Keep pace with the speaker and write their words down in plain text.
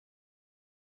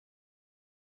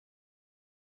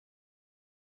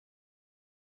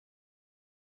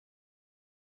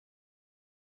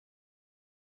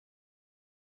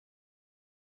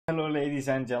Hello ladies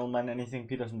and gentlemen, Anything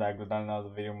Peterson back with another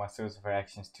video of my series of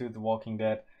reactions to The Walking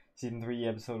Dead Season 3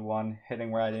 Episode 1,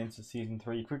 heading right into Season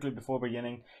 3. Quickly before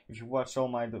beginning, if you watched all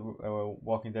my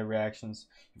Walking Dead reactions,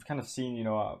 you've kind of seen,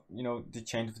 the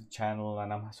change of the channel,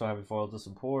 and I'm so happy for all the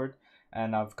support.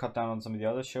 And I've cut down on some of the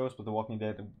other shows, but The Walking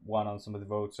Dead won on some of the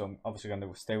votes, so I'm obviously going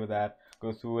to stay with that,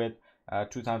 go through it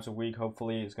 2 times a week,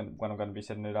 hopefully, is what I'm going to be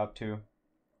setting it up to.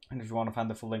 And if you want to find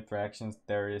the full length reactions,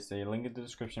 there is a link in the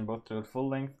description, both to the full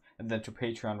length and then to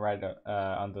Patreon right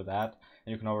under that.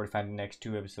 And you can already find the next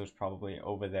 2 episodes probably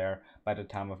over there by the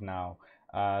time of now.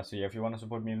 So yeah, if you want to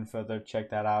support me even further, check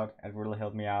that out. It really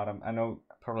helped me out. I know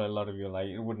probably a lot of you are like,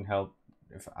 it wouldn't help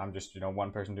if I'm just,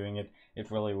 one person doing it. It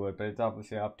really would, but it's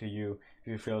obviously up to you if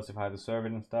you feel as if I deserve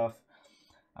it and stuff.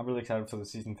 I'm really excited for the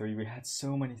season 3. We had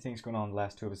so many things going on in the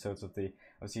last 2 episodes of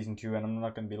season 2, and I'm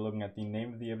not going to be looking at the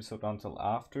name of the episode until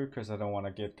after, because I don't want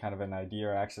to get kind of an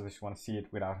idea. I actually just want to see it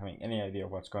without having any idea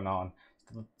of what's going on.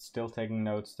 Still taking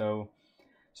notes though.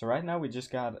 So right now we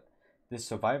just got this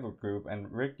survival group,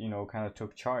 and Rick, kind of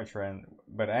took charge,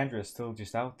 but Andrea's still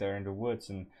just out there in the woods,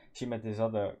 and she met this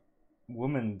other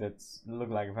woman that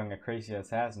looked like a crazy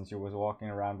assassin. She was walking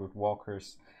around with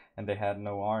walkers, and they had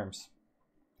no arms.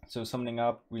 So summing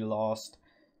up, we lost,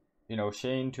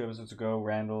 Shane 2 episodes ago,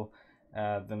 Randall.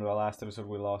 Then the last episode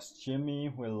we lost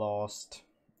Jimmy. We lost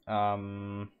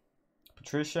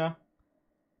Patricia.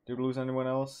 Did we lose anyone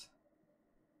else?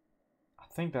 I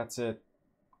think that's it.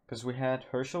 Because we had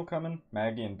Herschel coming,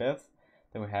 Maggie and Beth.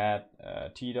 Then we had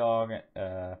T-Dog,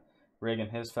 Rick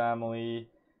and his family.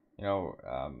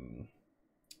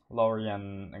 Laurie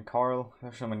and Carl.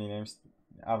 There's so many names.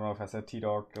 I don't know if I said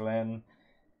T-Dog, Glenn.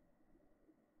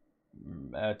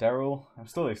 Daryl. I'm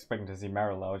still expecting to see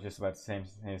Meryl. I was just about to say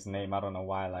his name. I don't know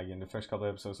why. Like in the first couple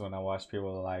of episodes when I watched,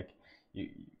 people were like,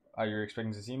 "Are you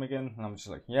expecting to see him again?" And I'm just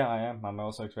like, "Yeah, I am." I'm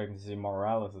also expecting to see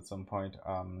Morales at some point.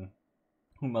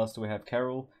 Whom else do we have?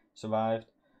 Carol survived.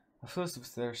 I feel as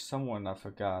if there's someone I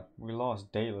forgot. We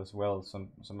lost Dale as well some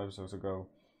episodes ago.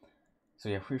 So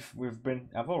yeah, we've been.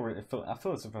 I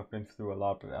feel as if I've been through a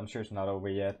lot, but I'm sure it's not over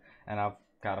yet. And I've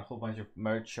got a whole bunch of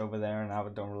merch over there, and I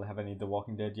don't really have any of The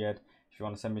Walking Dead yet. If you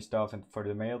want to send me stuff and for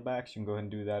the mailbags, you can go ahead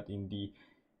and do that in the.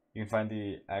 You can find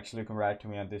you can write to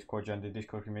me on Discord, join the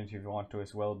Discord community if you want to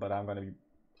as well. But I'm gonna be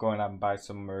going out and buy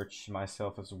some merch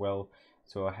myself as well,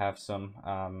 so I have some.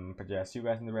 But yeah, see you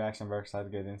guys in the reaction. I'm very excited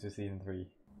to get into season 3.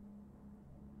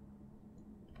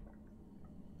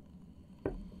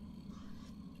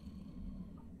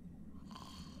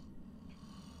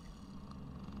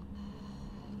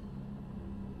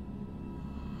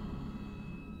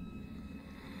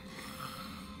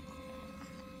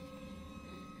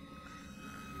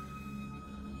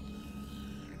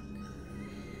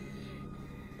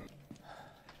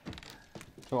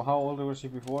 So how old was she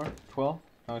before? 12?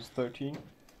 Now it's 13.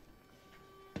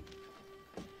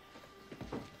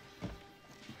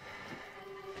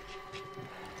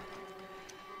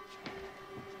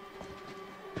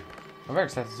 I'm very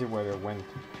excited to see where they went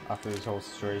after this whole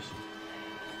situation.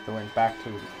 They went back to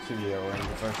the city or in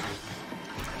the first season.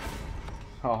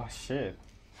 Oh shit.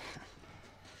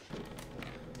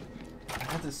 I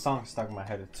had this song stuck in my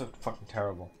head. It's so fucking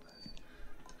terrible.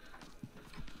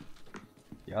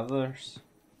 The others.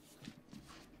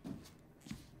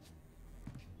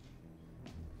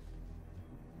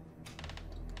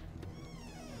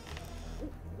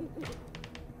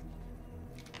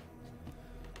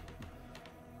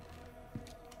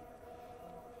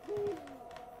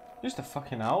 Just a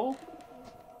fucking owl?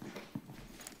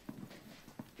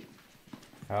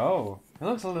 Oh, it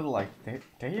looks a little like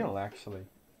Dale actually.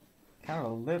 Kind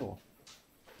of a little.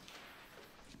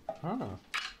 Huh.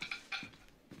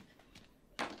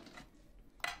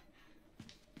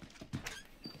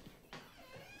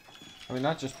 I mean,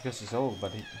 not just because he's old,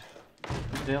 but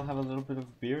does Dale have a little bit of a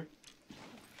beard?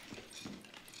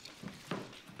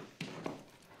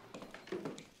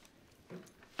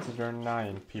 So there are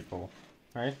 9 people,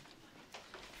 right?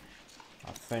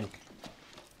 I think.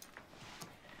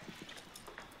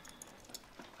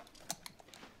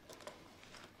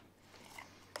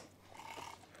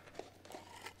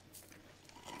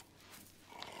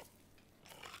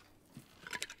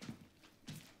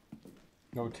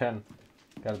 No, 10.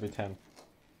 Gotta be 10.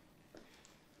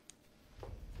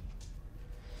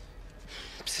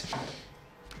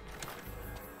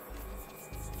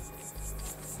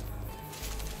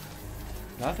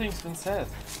 Nothing's been said.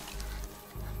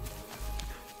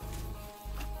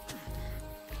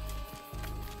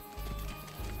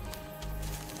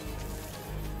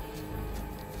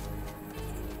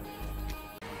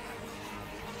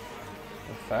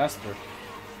 They're faster.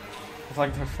 It's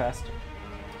like they're faster.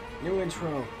 New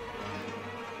intro.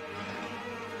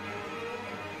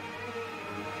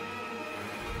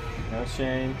 No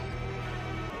Shane.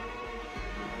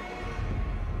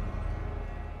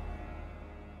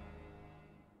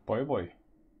 Boy, boy.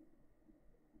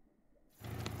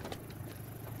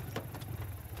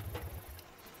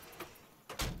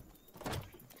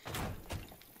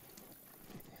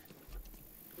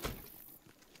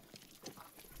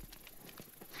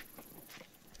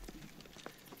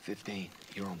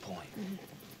 You're on point.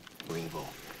 Greenville.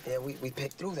 Yeah, we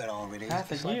picked through that already.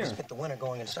 Half a It's like year. we spent the winter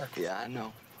going in circles. Yeah, I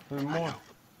know. A little I more. know.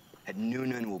 At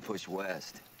Noonan, we'll push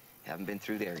west. Haven't been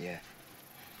through there yet.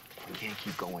 We can't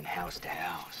keep going house to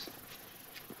house.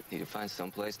 Need to find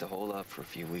someplace to hold up for a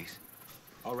few weeks.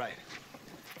 All right.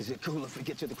 Is it cool if we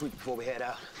get to the creek before we head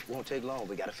out? Won't take long.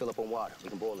 We gotta fill up on water. We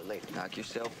can boil it later. Knock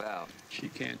yourself out. She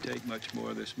can't take much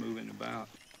more of this moving about.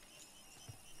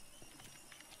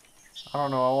 I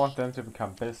don't know, I want them to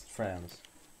become best friends.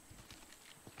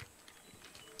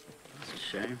 That's a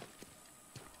shame.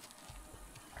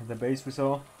 The base we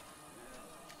saw.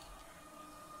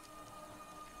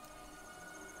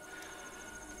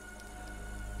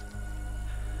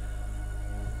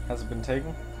 Has it been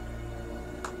taken?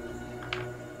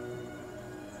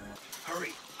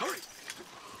 Hurry, hurry!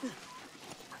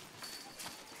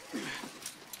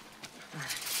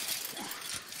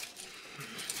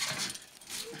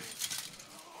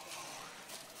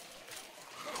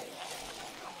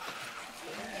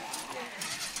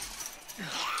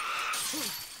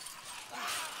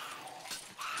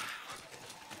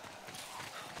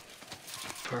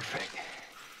 Perfect.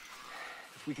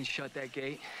 If we can shut that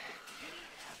gate,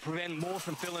 prevent more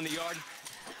from filling the yard,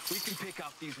 we can pick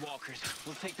up these walkers.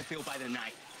 We'll take the field by the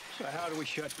night. So how do we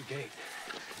shut the gate?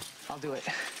 I'll do it.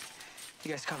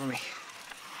 You guys cover me.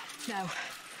 No.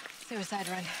 Suicide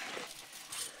run.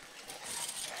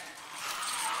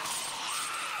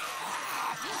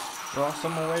 Draw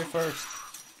some away first.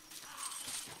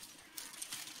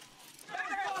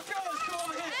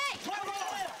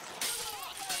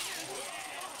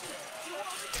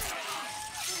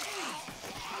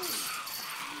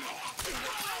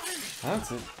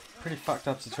 That's a pretty fucked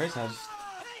up situation. I just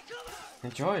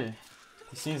enjoy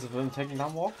the scenes of them taking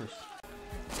down walkers.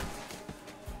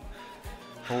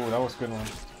 Oh, that was a good one.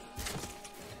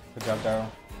 Good job, Daryl.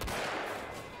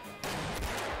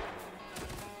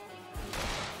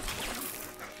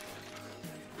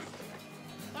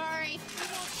 Sorry.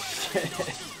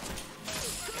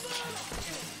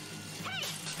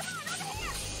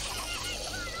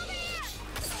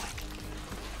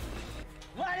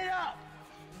 Light it up!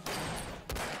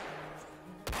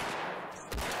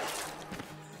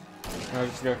 Now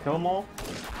just gotta kill them all.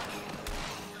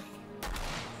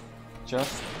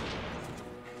 Just.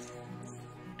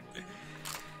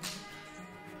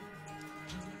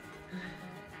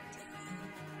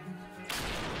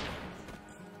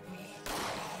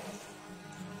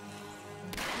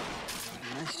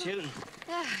 Nice shooting.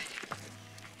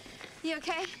 You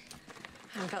okay? I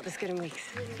haven't felt this good in weeks.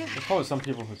 There's probably some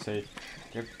people who say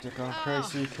you're going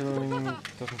crazy, killing,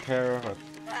 doesn't care, but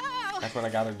Oh, that's what I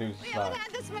gotta do to we survive. haven't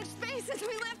had this much space since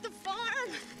we left the farm.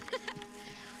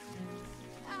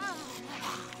 Oh.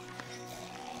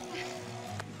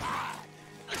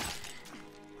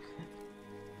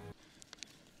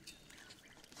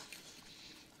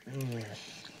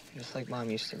 Just like Mom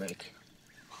used to make.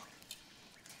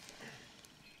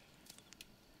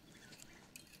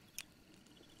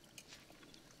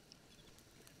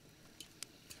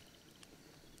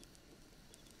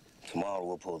 Tomorrow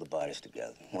we'll pull the bodies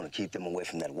together. Want to keep them away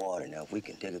from that water. Now, if we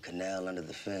can dig a canal under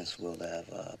the fence, we'll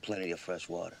have plenty of fresh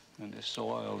water. And the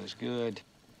soil is good.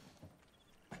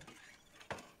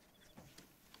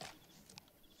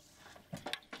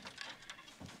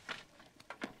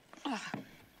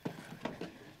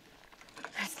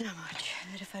 That's not much.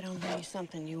 But if I don't bring you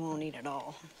something, you won't eat at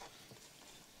all.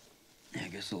 Yeah, I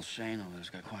guess little Shane over there's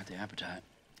got quite the appetite.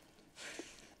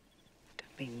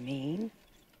 Don't be mean.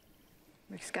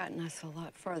 Rick's gotten us a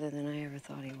lot further than I ever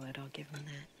thought he would. I'll give him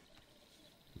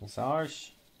that.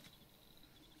 Massage.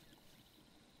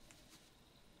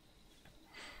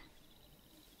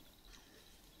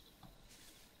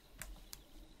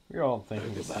 We're all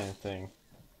thinking the same thing.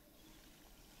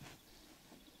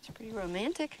 It's pretty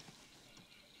romantic.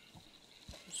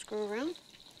 Screw around.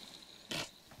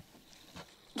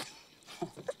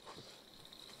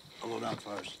 I'll go down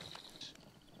first.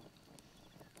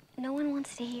 No one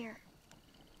wants to hear.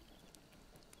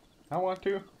 I want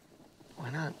to. Why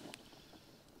not?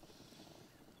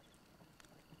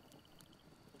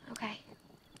 Okay.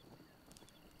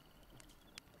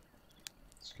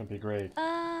 It's gonna be great.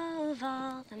 Of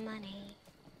all the money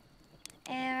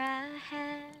ere I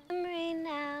had memory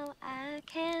now I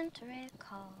can't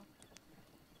recall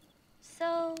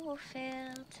so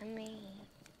fill to me.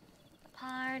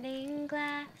 Parting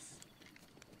glass,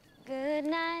 good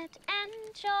night and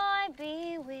joy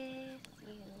be with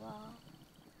you all.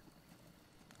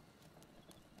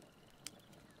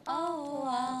 Oh,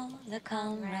 all the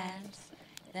comrades,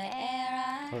 the air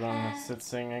I We're gonna had, sit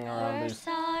singing around were this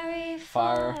sorry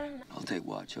fire. for I'll take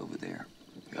watch over there.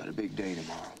 Got a big day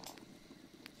tomorrow.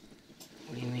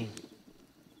 What do you mean?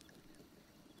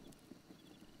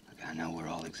 Look, I know we're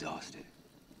all exhausted.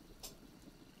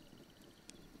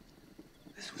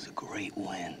 This was a great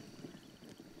win.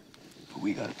 But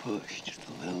we gotta push just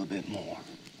a little bit more.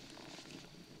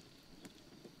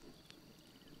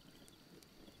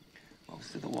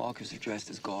 Most of the walkers are dressed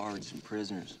as guards and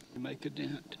prisoners. Make a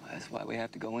dent. Well, that's why we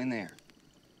have to go in there.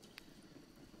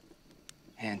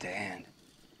 Hand to hand.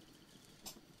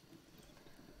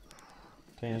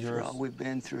 After Dangerous all we've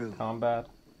been through, combat.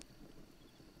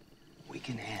 we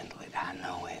can handle it. I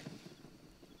know it.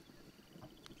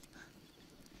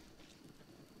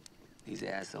 These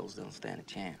assholes don't stand a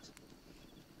chance.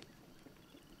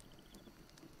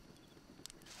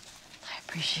 I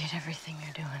appreciate everything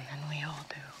you're doing, and we all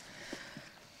do.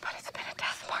 But it's been a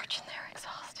death march, and they're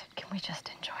exhausted. Can we just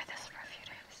enjoy this for a few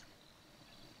days?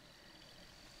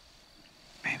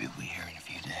 Maybe we'll be here in a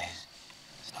few days.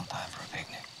 It's no time for a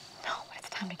picnic. No, but it's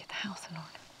time to get the house in order.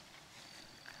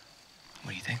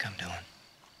 What do you think I'm doing?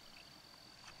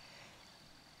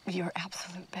 Your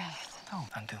absolute best. No,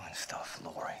 I'm doing stuff,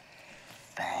 Lori.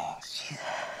 Thanks. Jesus.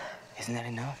 Isn't that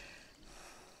enough?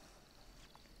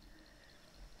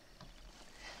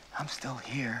 I'm still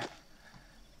here.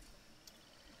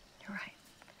 You're right.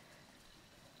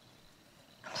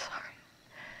 I'm sorry.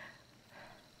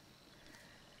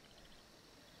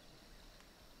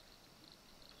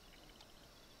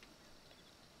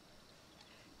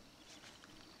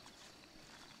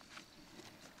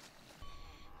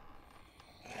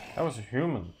 That was a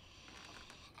human.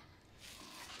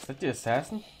 Is that the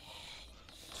assassin?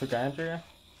 Took Andrea?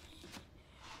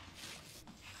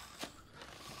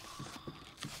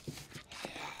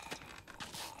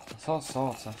 It's all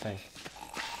salts, I think.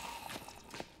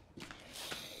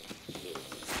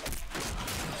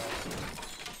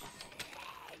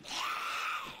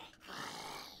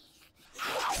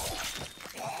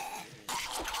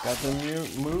 Got the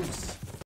new moves.